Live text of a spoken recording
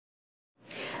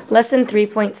Lesson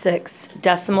 3.6,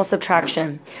 Decimal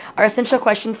Subtraction. Our essential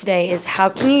question today is, how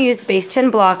can you use base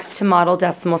 10 blocks to model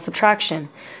decimal subtraction?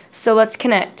 So let's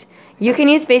connect. You can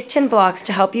use base 10 blocks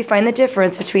to help you find the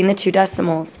difference between the two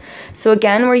decimals. So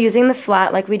again, we're using the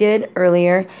flat like we did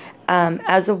earlier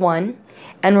as a 1,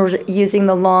 and we're using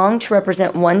the long to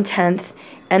represent 1/10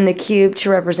 and the cube to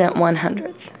represent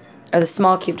 1/100th. Or the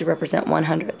small cube to represent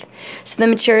 1/100th. So the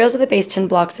materials of the base 10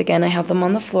 blocks, again, I have them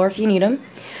on the floor if you need them.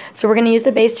 So we're going to use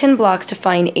the base 10 blocks to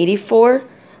find 84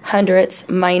 hundredths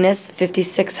minus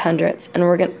 56 hundredths. And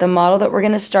the model that we're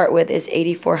going to start with is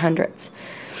 84 hundredths.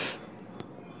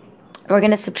 We're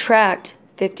going to subtract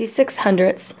 56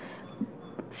 hundredths.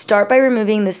 Start by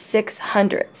removing the 6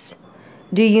 hundredths.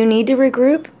 Do you need to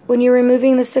regroup when you're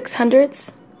removing the 6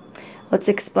 hundredths? Let's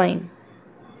explain.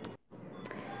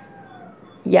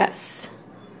 Yes,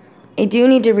 I do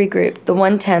need to regroup the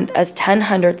 1/10 as 10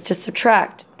 hundredths to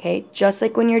subtract, okay? Just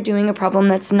like when you're doing a problem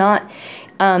that's not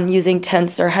using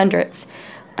tenths or hundredths.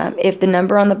 If the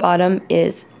number on the bottom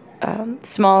is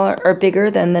smaller or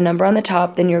bigger than the number on the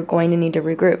top, then you're going to need to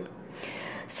regroup.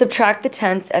 Subtract the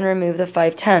tenths and remove the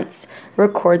 5/10.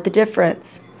 Record the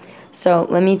difference. So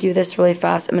let me do this really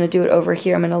fast. I'm going to do it over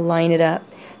here. I'm going to line it up.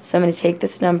 So I'm going to take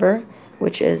this number,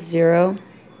 which is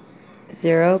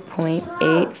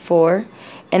 0.84,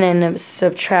 and then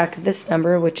subtract this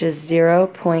number, which is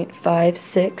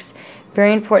 0.56.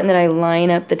 Very important that I line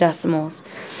up the decimals.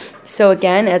 So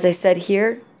again, as I said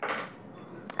here,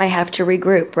 I have to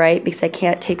regroup, right? Because I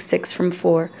can't take 6 from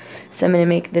 4. So I'm going to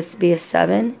make this be a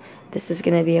 7. This is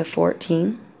going to be a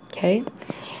 14, okay?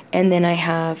 And then I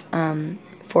have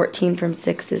 14 from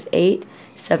 6 is 8,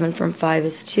 7 from 5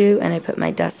 is 2, and I put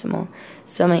my decimal.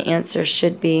 So my answer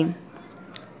should be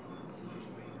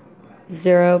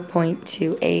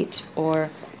 0.28 or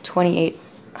 28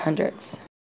 hundredths.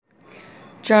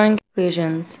 Drawing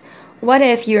conclusions. What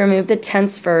if you remove the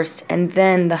tenths first and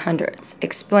then the hundredths?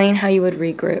 Explain how you would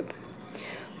regroup.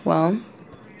 Well,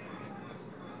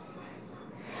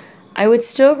 I would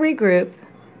still regroup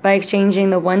by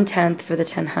exchanging the 1/10 for the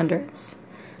 10 hundredths.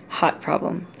 Hot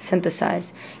problem.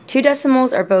 Synthesize. Two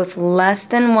decimals are both less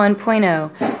than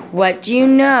 1.0. What do you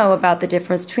know about the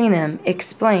difference between them?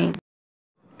 Explain.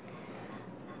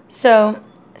 So,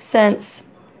 since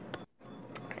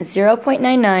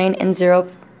 0.99 and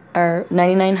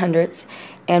 99 hundredths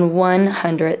and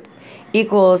 1/100th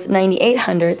equals 98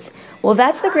 hundredths, well,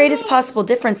 that's the greatest possible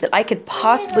difference that I could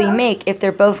possibly make if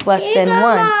they're both less than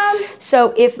 1.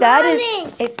 So if that is,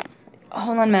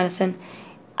 hold on, Madison.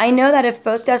 I know that if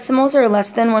both decimals are less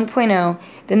than 1.0,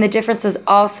 then the difference is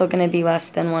also going to be less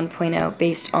than 1.0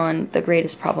 based on the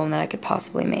greatest problem that I could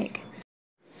possibly make.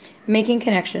 Making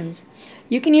connections.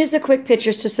 You can use the quick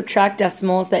pictures to subtract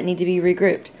decimals that need to be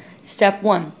regrouped. Step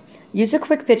 1. Use a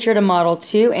quick picture to model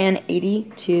 2 and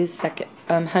 82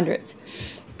 hundredths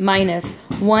minus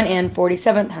 1 and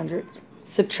 47 hundredths.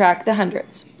 Subtract the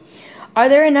hundredths. Are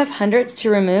there enough hundredths to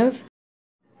remove?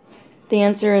 The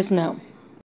answer is no.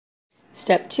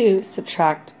 Step 2.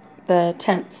 Subtract the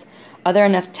tenths. Are there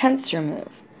enough tenths to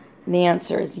remove? The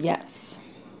answer is yes.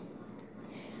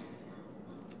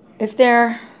 If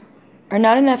there are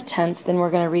not enough tenths, then we're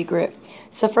going to regroup.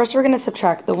 So first we're going to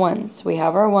subtract the 1s. We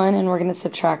have our 1 and we're going to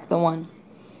subtract the 1.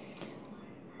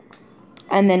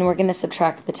 And then we're going to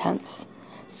subtract the tenths.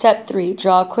 Step 3,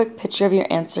 draw a quick picture of your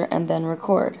answer and then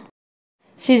record.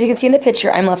 So as you can see in the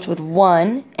picture, I'm left with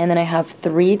 1, and then I have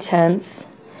 3/10,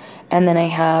 and then I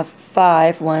have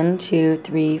 5, 1, 2,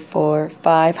 3, 4,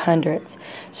 5 hundredths.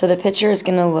 So the picture is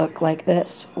going to look like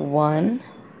this. 1,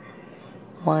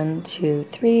 1, 2,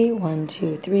 3, 1,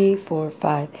 2, 3, 4,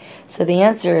 5. So the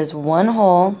answer is 1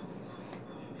 whole,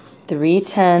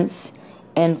 3/10,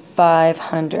 and 5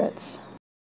 hundredths.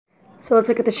 So let's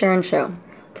look at the share and show.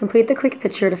 Complete the quick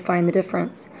picture to find the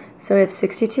difference. So we have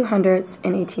 62 hundredths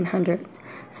and 18 hundredths.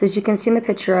 So as you can see in the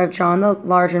picture, I've drawn the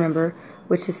larger number,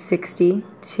 which is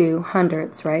 62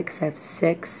 hundredths, right? Because I have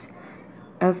 6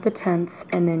 of the tenths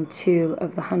and then 2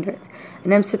 of the hundredths.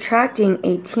 And I'm subtracting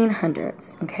 18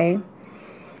 hundredths, okay?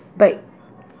 But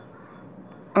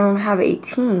I don't have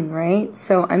 18, right?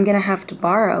 So I'm going to have to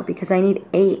borrow because I need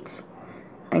 8.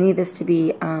 I need this to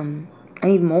be, I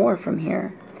need more from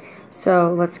here.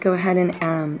 So let's go ahead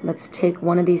and let's take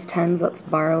one of these 10s. Let's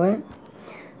borrow it.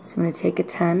 So I'm going to take a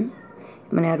 10.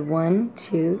 I'm going to add 1,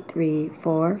 2, 3,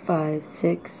 4, 5,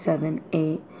 6, 7,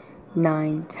 8,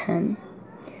 9, 10.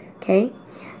 Okay?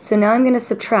 So now I'm going to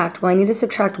subtract. Well, I need to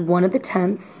subtract one of the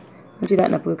tenths. I'll do that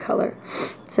in a blue color.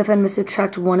 So if I'm going to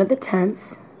subtract one of the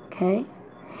tenths, okay?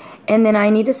 And then I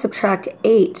need to subtract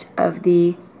 8 of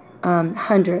the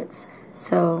hundredths.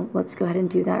 So let's go ahead and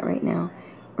do that right now.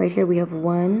 right here we have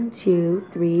 1, 2,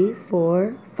 3,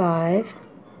 4, 5,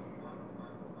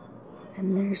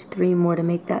 and there's 3 more to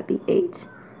make that be 8.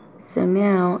 So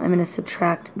now I'm going to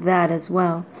subtract that as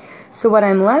well. So what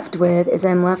I'm left with is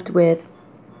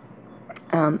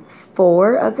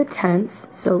 4 of the tenths,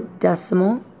 so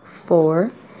decimal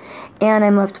 4, and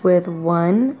I'm left with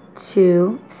 1,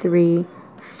 2, 3,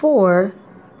 4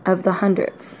 of the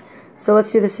hundredths. So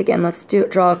let's do this again. Let's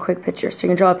draw a quick picture. So you're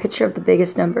going to draw a picture of the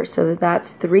biggest number. So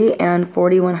that's 3 and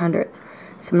 41 hundredths.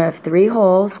 So I'm going to have 3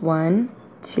 holes, 1,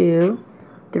 2,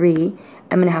 3.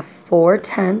 I'm going to have 4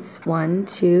 tenths, 1,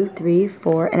 2, 3,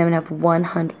 4, and I'm going to have 1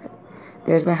 hundredth.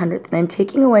 There's my hundredth. And I'm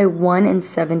taking away 1 and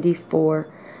 74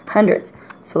 hundredths.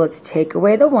 So let's take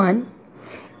away the 1.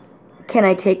 Can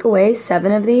I take away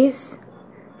 7 of these?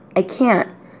 I can't.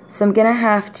 So I'm going to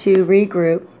have to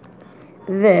regroup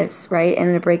this, right? And I'm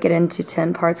going to break it into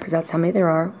 10 parts because that's how many there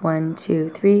are. 1, 2,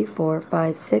 3, 4,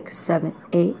 5, 6, 7,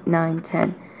 8, 9,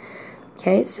 10.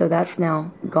 Okay, so that's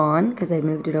now gone because I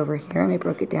moved it over here and I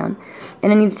broke it down.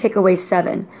 And I need to take away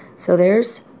 7. So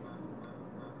there's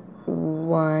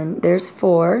 1, there's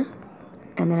 4,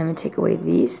 and then I'm going to take away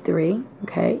these 3.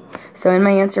 Okay, so in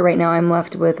my answer right now, I'm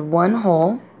left with 1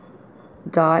 whole,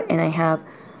 dot, and I have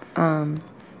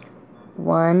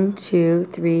 1, 2,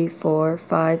 3, 4,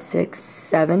 5, 6,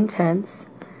 7 tenths.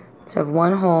 So I have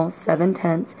 1 whole, 7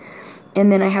 tenths.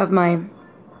 And then I have my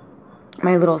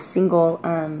little single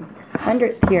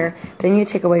hundredth here, but I need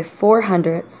to take away 4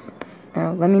 hundredths.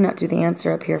 Now, let me not do the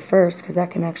answer up here first, because that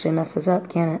can actually mess us up,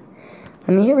 can't it?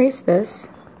 Let me erase this.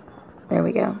 There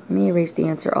we go. Let me erase the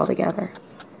answer altogether.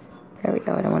 There we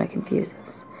go. I don't want to confuse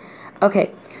this.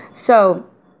 Okay, so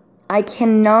I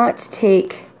cannot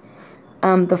take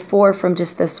the 4 from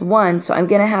just this 1, so I'm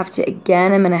going to have to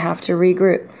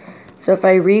regroup. So if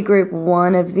I regroup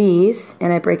one of these,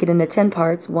 and I break it into 10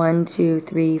 parts, 1, 2,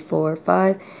 3, 4,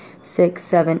 5, 6,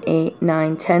 7, 8,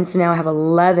 9, 10. So now I have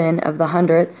 11 of the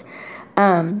hundredths.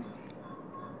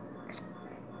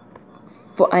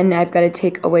 And I've got to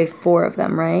take away 4 of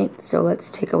them, right? So let's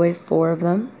take away 4 of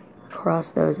them. Cross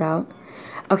those out.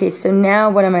 Okay, so now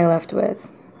what am I left with?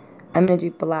 I'm going to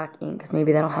do black ink because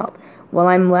maybe that'll help. Well,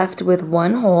 I'm left with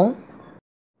 1 whole.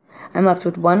 I'm left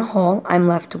with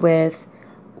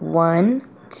 1,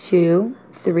 2,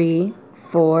 3,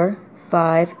 4,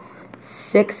 5,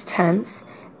 6 tenths.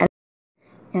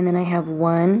 And then I have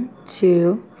 1,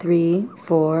 2, 3,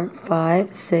 4,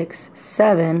 5, 6,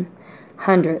 7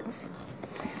 hundredths.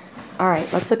 All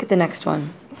right, let's look at the next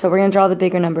one. So we're going to draw the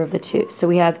bigger number of the two. So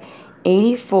we have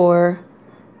 84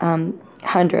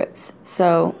 hundredths.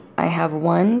 So I have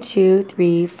 1, 2,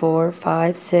 3, 4,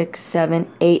 5, 6,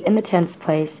 7, 8 in the tenths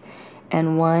place,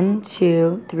 and 1,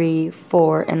 2, 3,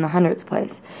 4 in the hundredths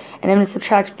place. And I'm going to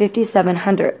subtract 57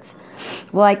 hundredths.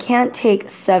 Well, I can't take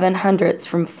 7 hundredths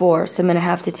from 4, so I'm going to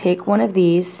have to take one of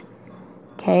these,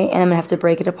 okay, and I'm going to have to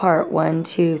break it apart. 1,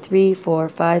 2, 3, 4,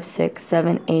 5, 6,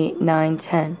 7, 8, 9,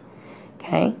 10.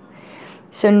 Okay,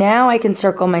 so now I can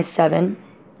circle my 7.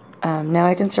 Now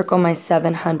I can circle my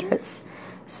 7 hundredths.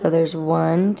 So there's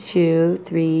 1, 2,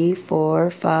 3,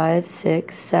 4, 5,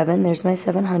 6, 7. There's my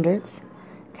 7 hundredths.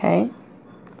 Okay,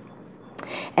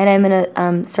 and I'm going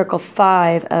to circle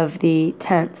 5 of the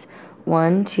tenths.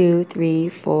 1, 2, 3,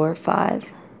 4, 5.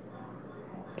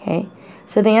 Okay,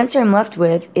 so the answer I'm left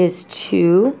with is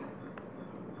 2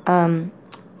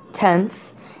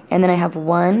 tenths, and then I have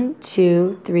 1,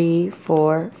 2, 3,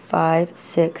 4, 5,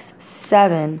 6,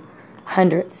 7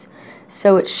 hundredths.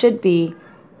 So it should be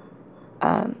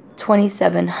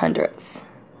 27 hundredths,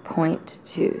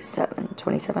 0.27,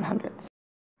 27 hundredths.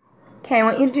 Okay, I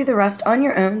want you to do the rest on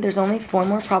your own. There's only 4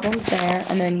 more problems there,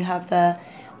 and then you have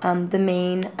the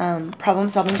main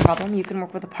problem-solving problem. You can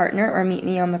work with a partner or meet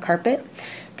me on the carpet.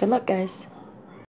 Good luck, guys.